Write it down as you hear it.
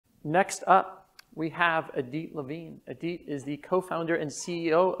Next up, we have Idit Levine. Idit is the co-founder and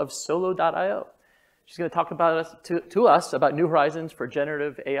CEO of Solo.io. She's going to talk to us about new horizons for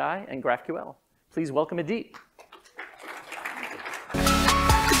generative AI and GraphQL. Please welcome Idit.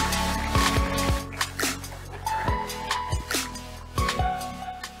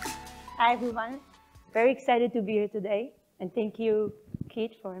 Hi, everyone. Very excited to be here today. And thank you,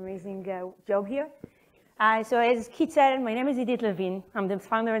 Kit, for an amazing job here. So as Kit said, my name is Idit Levine. I'm the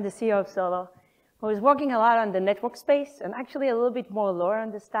founder and the CEO of Solo, who is working a lot on the network space and actually a little bit more lower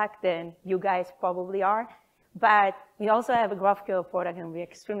on the stack than you guys probably are. But we also have a GraphQL product, and we're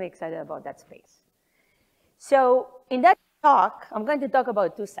extremely excited about that space. So in that talk, I'm going to talk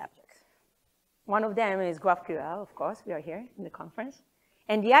about two subjects. One of them is GraphQL, of course. We are here in the conference.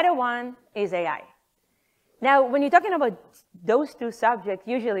 And the other one is AI. Now, when you're talking about those two subjects,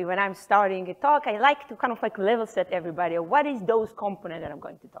 usually when I'm starting a talk, I like to kind of like level set everybody. What is those components that I'm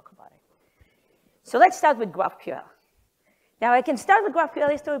going to talk about? So let's start with GraphQL. Now, I can start with GraphQL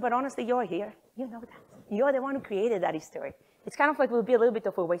history, but honestly, you're here. You know that. You're the one who created that history. It's kind of like will be a little bit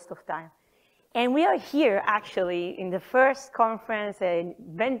of a waste of time. And we are here, actually, in the first conference, a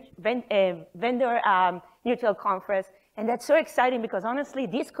vendor neutral conference. And that's so exciting because, honestly,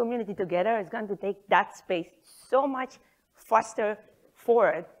 this community together is going to take that space so much faster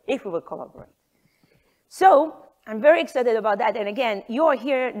forward if we will collaborate. So I'm very excited about that. And again, you are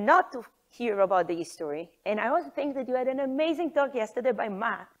here not to hear about the history. And I also think that you had an amazing talk yesterday by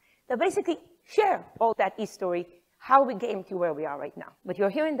Matt that basically shared all that history, how we came to where we are right now. But you're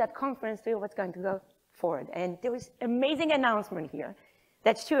here in that conference to hear what's going to go forward. And there was an amazing announcement here.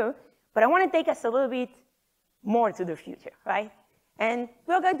 That's true. But I want to take us a little bit more to the future, right? And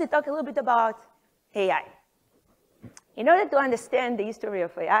we're going to talk a little bit about AI. In order to understand the history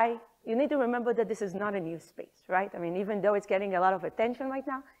of AI, you need to remember that this is not a new space, right? I mean, even though it's getting a lot of attention right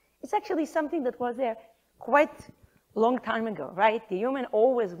now, it's actually something that was there quite a long time ago, right? The human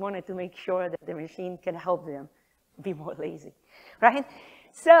always wanted to make sure that the machine can help them be more lazy, right?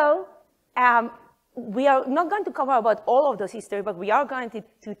 So we are not going to cover about all of those history, but we are going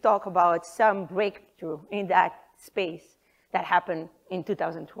to talk about some breakthrough in that space that happened in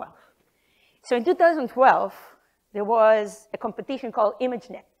 2012. So in 2012, there was a competition called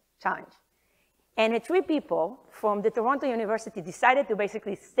ImageNet Challenge. And three people from the Toronto University decided to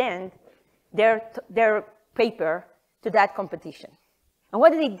basically send their paper to that competition. And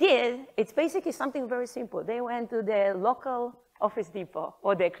what they did, it's basically something very simple. They went to the local Office Depot,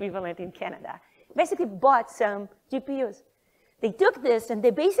 or the equivalent in Canada, basically bought some GPUs. They took this and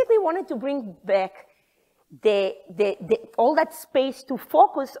they basically wanted to bring back all that space to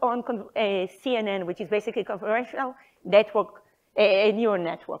focus on CNN, which is basically convolutional network, a neural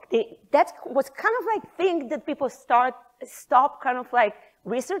network. That was kind of like thing that people stopped kind of like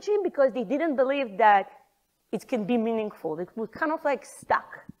researching because they didn't believe that it can be meaningful. It was kind of like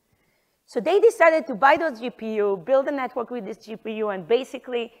stuck. So they decided to buy those GPU, build a network with this GPU, and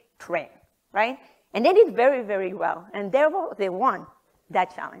basically train. Right? And they did very, very well. And therefore, they won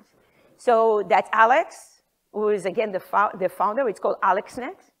that challenge. So that's Alex, who is, again, the founder. It's called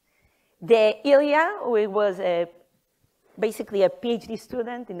AlexNet. The Ilya, who was basically a PhD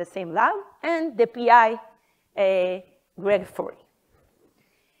student in the same lab. And the PI, Greg Furry.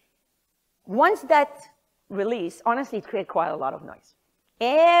 Once that released, honestly, it created quite a lot of noise.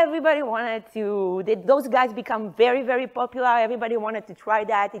 Everybody wanted to, those guys become very, very popular. Everybody wanted to try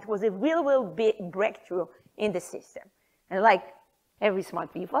that. It was a real, real big breakthrough in the system. And like every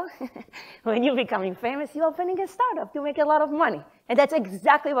smart people, when you're becoming famous, you're opening a startup to make a lot of money. And that's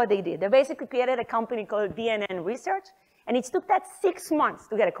exactly what they did. They basically created a company called DNN Research. And it took that 6 months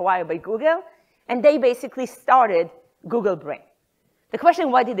to get acquired by Google. And they basically started Google Brain. The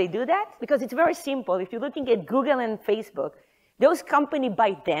question, why did they do that? Because it's very simple. If you're looking at Google and Facebook, those companies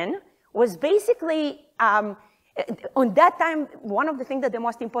by then was basically, on that time, one of the things that the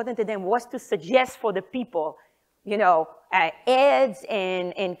most important to them was to suggest for the people, you know, ads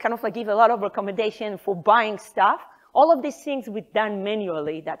and kind of like give a lot of recommendation for buying stuff. All of these things we done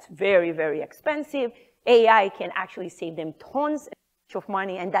manually. That's very, very expensive. AI can actually save them tons of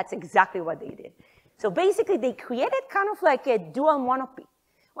money, and that's exactly what they did. So basically, they created kind of like a dual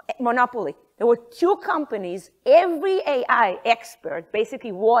monopoly. There were two companies. Every AI expert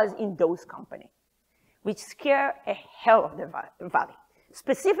basically was in those companies, which scared a hell of the valley.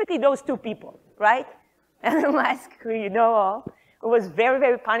 Specifically, those two people, right? Elon Musk, who you know all, who was very,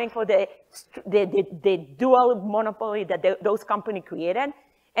 very panicked for the dual monopoly that those companies created.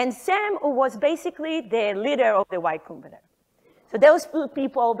 And Sam, who was basically the leader of the Y Combinator. So those two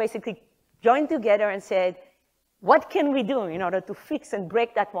people basically joined together and said, What can we do in order to fix and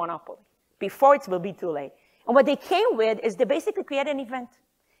break that monopoly before it will be too late? And what they came with is they basically created an event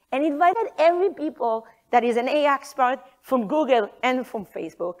and invited every people that is an AI expert from Google and from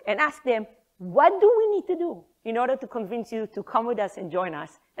Facebook and asked them, what do we need to do in order to convince you to come with us and join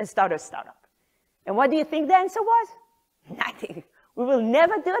us and start a startup? And what do you think the answer was? Nothing. We will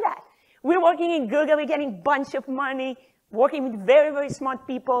never do that. We're working in Google, we're getting a bunch of money, working with very, very smart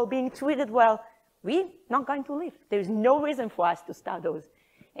people, being treated well. We're not going to leave. There's no reason for us to start those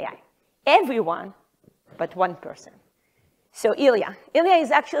AI. Everyone but one person. So Ilya. Ilya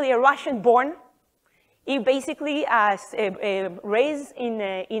is actually a Russian-born. He basically raised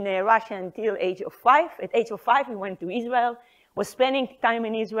in Russia until age of 5. At age of 5, he went to Israel, was spending time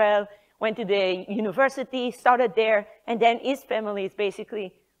in Israel, went to the university, started there, and then his family is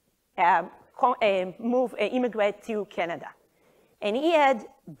basically immigrate to Canada. And he had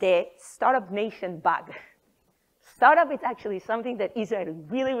the Startup Nation bug. Startup is actually something that Israel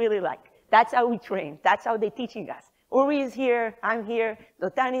really, really like. That's how we train. That's how they're teaching us. Uri is here, I'm here,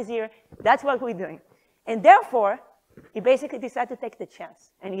 Dotan is here. That's what we're doing. And therefore, he basically decided to take the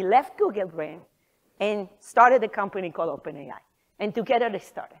chance. And he left Google Brain and started a company called OpenAI. And together they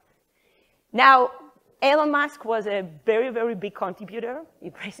started. Now, Elon Musk was a very, very big contributor. He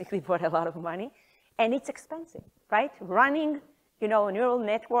basically brought a lot of money. And it's expensive, right? Running, a neural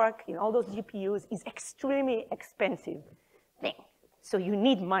network in all those GPUs is extremely expensive thing. So you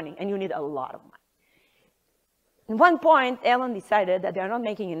need money, and you need a lot of money. At one point, Elon decided that they're not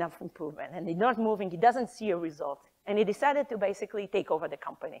making enough improvement, and they're not moving. He doesn't see a result. And he decided to basically take over the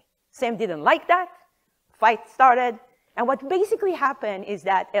company. Sam didn't like that. Fight started. And what basically happened is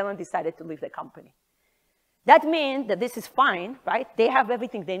that Elon decided to leave the company. That means that this is fine, right? They have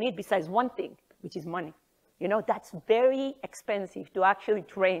everything they need besides one thing, which is money. That's very expensive to actually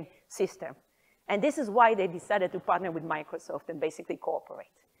train system. And this is why they decided to partner with Microsoft and basically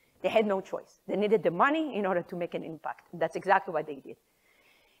cooperate. They had no choice. They needed the money in order to make an impact. That's exactly what they did.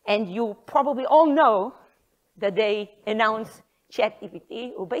 And you probably all know that they announced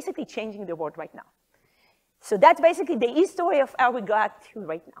ChatGPT, who basically changing the world right now. So that's basically the history of how we got to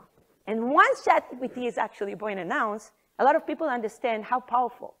right now. And once ChatGPT is actually being announced, a lot of people understand how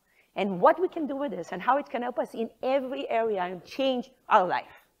powerful and what we can do with this and how it can help us in every area and change our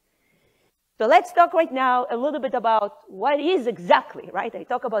life. So let's talk right now a little bit about what is exactly, right? I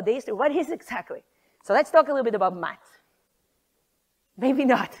talk about the history, what is exactly? So let's talk a little bit about math. Maybe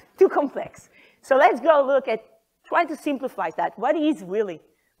not, too complex. So let's go look at, try to simplify that. What is really?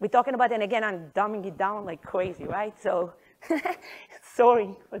 We're talking about, and again, I'm dumbing it down like crazy, right? So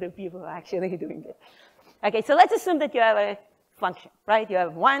sorry for the people actually doing it. Okay, so let's assume that you have a function, right? You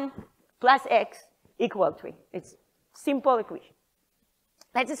have 1 plus x equal 3. It's simple equation.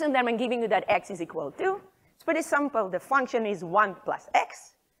 Let's assume that I'm giving you that x is equal to. It's pretty simple. The function is 1 plus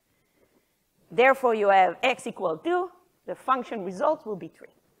x. Therefore, you have x equal to. The function result will be 3,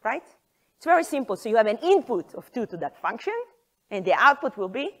 right? It's very simple. So you have an input of 2 to that function, and the output will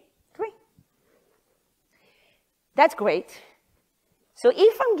be 3. That's great. So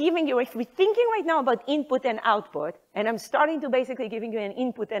if we're thinking right now about input and output, and I'm starting to basically giving you an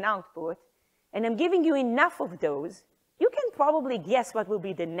input and output, and I'm giving you enough of those, you can probably guess what will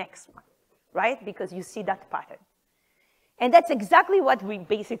be the next one, right? Because you see that pattern. And that's exactly what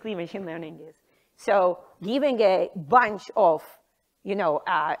basically machine learning is. So giving a bunch of,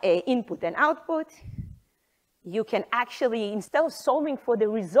 input and output, you can actually, instead of solving for the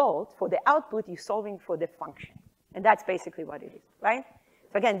result, for the output, you're solving for the function. And that's basically what it is, right?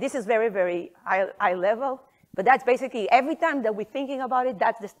 So again, this is very, very high level, but that's basically every time that we're thinking about it,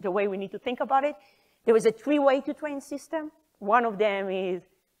 that's the way we need to think about it. There is a 3-way to train system. One of them is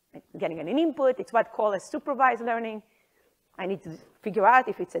getting an input. It's what's called a supervised learning. I need to figure out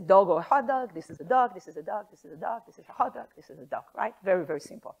if it's a dog or a hot dog. This is a dog, this is a dog, this is a dog, this is a hot dog, this is a dog, right? Very, very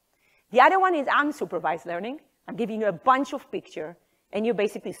simple. The other one is unsupervised learning. I'm giving you a bunch of pictures, and you're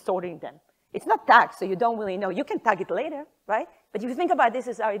basically sorting them. It's not tagged, so you don't really know. You can tag it later, right? But if you think about this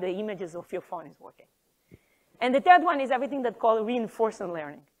is how the images of your phone is working. And the third one is everything that's called reinforcement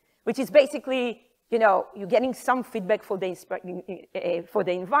learning, which is basically, you're getting some feedback for the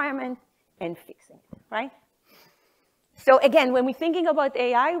environment and fixing it, right? So again, when we're thinking about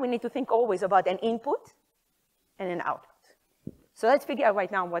AI, we need to think always about an input and an output. So let's figure out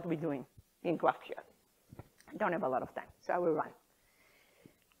right now what we're doing in GraphQL. I don't have a lot of time, so I will run.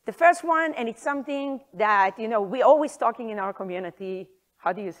 The first one, and it's something that, we're always talking in our community,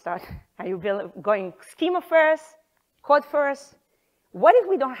 how do you start? Are you going schema first, code first? What if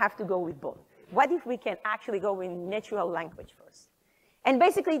we don't have to go with both? What if we can actually go with natural language first? And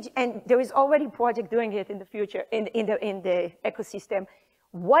basically, and there is already a project doing it in the future, in the ecosystem.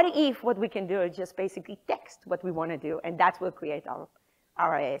 What if what we can do is just basically text what we want to do, and that will create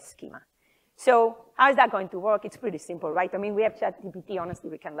our schema. So how is that going to work? It's pretty simple, right? I mean, we have ChatGPT. Honestly,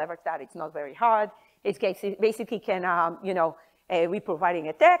 we can leverage that. It's not very hard. It basically can, we're providing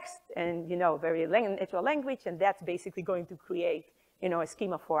a text and, very natural language, and that's basically going to create, a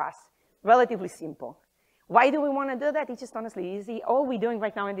schema for us. Relatively simple. Why do we want to do that? It's just honestly easy. All we're doing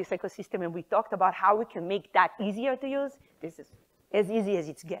right now in this ecosystem, and we talked about how we can make that easier to use, this is as easy as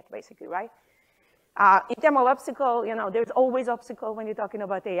it gets, basically, right? In terms of obstacle, there's always obstacle when you're talking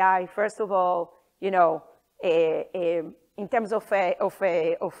about AI. First of all, in terms of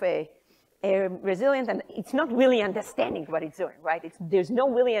resilience, and it's not really understanding what it's doing, right? There's no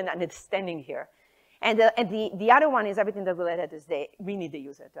really an understanding here. And the other one is everything that related is we need the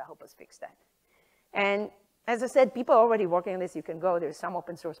user to help us fix that. And as I said, people are already working on this. You can go. There's some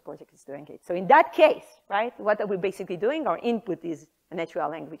open source project that's doing it. So in that case, right, what are we basically doing? Our input is a natural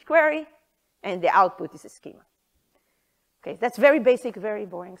language query, and the output is a schema. Okay, that's very basic, very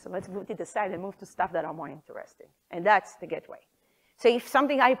boring. So let's move to the side and move to stuff that are more interesting. And that's the gateway. So if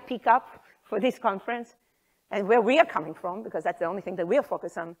something I pick up for this conference, and where we are coming from, because that's the only thing that we are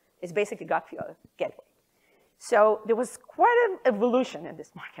focused on, is basically GraphQL gateway. So there was quite an evolution in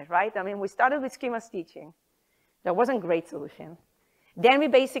this market, right? I mean, we started with schema stitching. That wasn't a great solution. Then we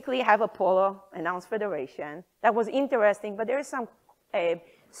basically have Apollo, announced federation. That was interesting, but there is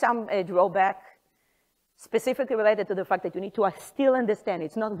some drawback specifically related to the fact that you need to still understand.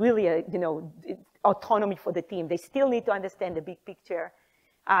 It's not really autonomy for the team. They still need to understand the big picture.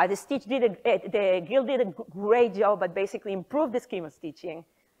 The guild did a great job at basically improve the schema stitching.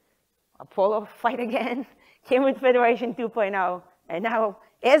 Apollo fight again, came with Federation 2.0, and now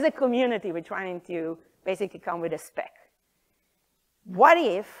as a community, we're trying to basically come with a spec. What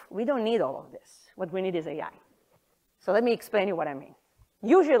if we don't need all of this? What we need is AI. So let me explain you what I mean.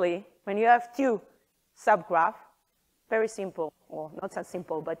 Usually, when you have two subgraphs, very simple, or not so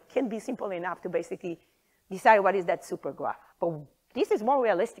simple, but can be simple enough to basically decide what is that supergraph. But this is more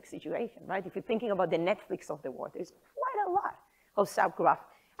realistic situation, right? If you're thinking about the Netflix of the world, there's quite a lot of subgraphs.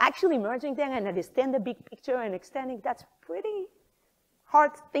 Actually merging them and understand the big picture and extending, that's pretty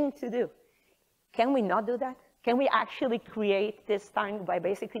hard thing to do. Can we not do that? Can we actually create this thing by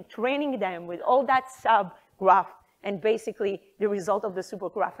basically training them with all that subgraph and basically the result of the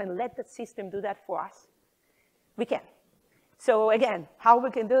supergraph and let the system do that for us? We can. So again, how we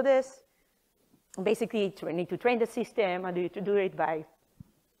can do this? Basically, we need to train the system and to do it by,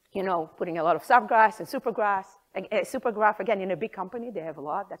 putting a lot of subgraphs and supergraphs. Supergraph, again, in a big company, they have a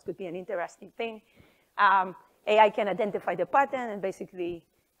lot. That could be an interesting thing. AI can identify the pattern and basically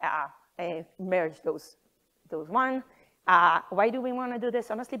merge those one. Why do we want to do this?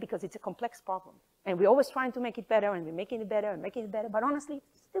 Honestly, because it's a complex problem. And we're always trying to make it better, and we're making it better and making it better. But honestly,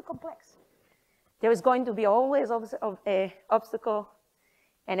 it's still complex. There is going to be always an obstacle.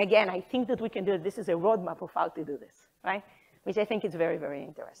 And again, I think that we can do it. This is a roadmap of how to do this, right? Which I think is very, very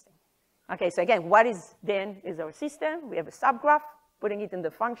interesting. Okay, so again, what is then is our system. We have a subgraph, putting it in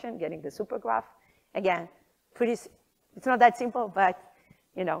the function, getting the supergraph. Again, it's not that simple, but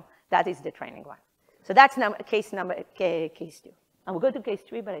that is the training one. So that's case 2. I will go to case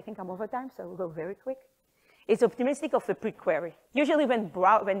 3, but I think I'm over time, so we'll go very quick. It's optimistic of a pre-query. Usually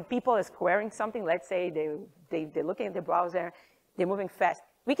when people are querying something, let's say they're looking at the browser, they're moving fast,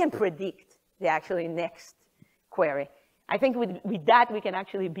 we can predict the actually next query. I think with that, we can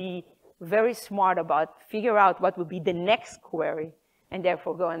actually be very smart about figure out what would be the next query and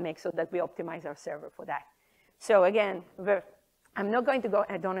therefore go and make so that we optimize our server for that. So again, I'm not going to go,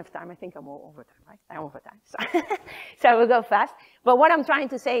 I don't have time. I think I'm over time, right? I'm over time. So I will go fast. But what I'm trying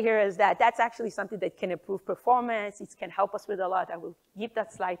to say here is that that's actually something that can improve performance. It can help us with a lot. I will give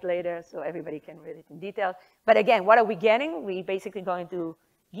that slide later so everybody can read it in detail. But again, what are we getting? We're basically going to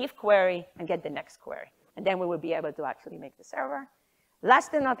give query and get the next query. And then we will be able to actually make the server.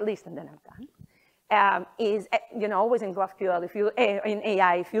 Last and not least, and then I'm done, is always in GraphQL, in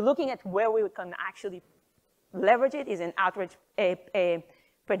AI, if you're looking at where we can actually leverage it, is in outrage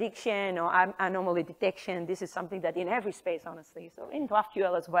prediction or anomaly detection. This is something that in every space, honestly, so in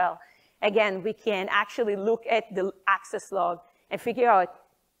GraphQL as well. Again, we can actually look at the access log and figure out,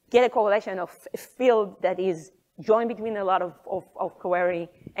 get a correlation of a field that is joined between a lot of query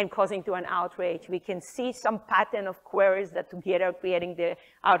and causing to an outrage. We can see some pattern of queries that together are creating the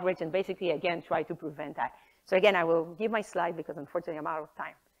outrage and basically, again, try to prevent that. So again, I will give my slide because unfortunately I'm out of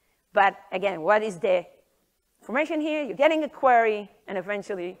time. But again, what is the information here? You're getting a query and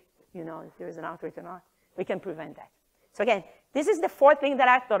eventually, if there is an outrage or not, we can prevent that. So again, This is the fourth thing that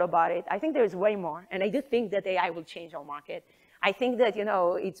I thought about it. I think there's way more, and I do think that AI will change our market. I think that,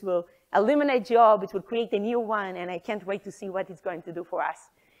 it will eliminate jobs, it will create a new one, and I can't wait to see what it's going to do for us.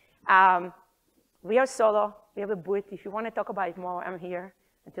 We are Solo. We have a booth. If you want to talk about it more, I'm here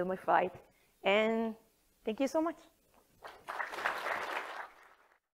until my flight. And thank you so much.